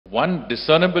One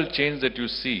discernible change that you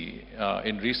see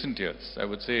in recent years, I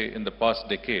would say in the past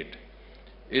decade,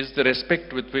 is the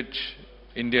respect with which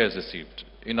India is received.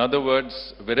 In other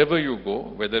words, wherever you go,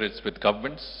 whether it's with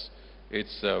governments,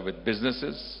 it's with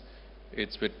businesses,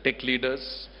 it's with tech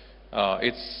leaders,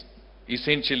 it's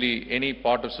essentially any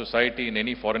part of society in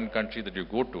any foreign country that you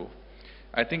go to,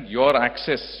 I think your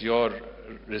access, your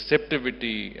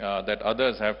receptivity that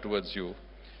others have towards you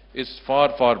is far,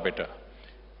 far better.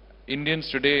 Indians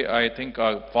today, I think,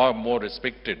 are far more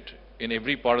respected in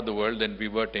every part of the world than we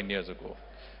were 10 years ago.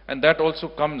 And that also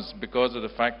comes because of the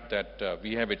fact that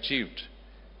we have achieved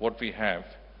what we have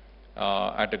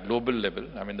at a global level.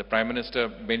 I mean, the Prime Minister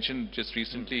mentioned just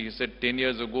recently, he said 10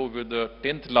 years ago we were the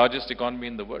 10th largest economy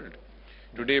in the world.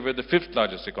 Today we're the 5th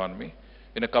largest economy.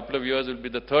 In a couple of years, it will be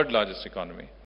the 3rd largest economy.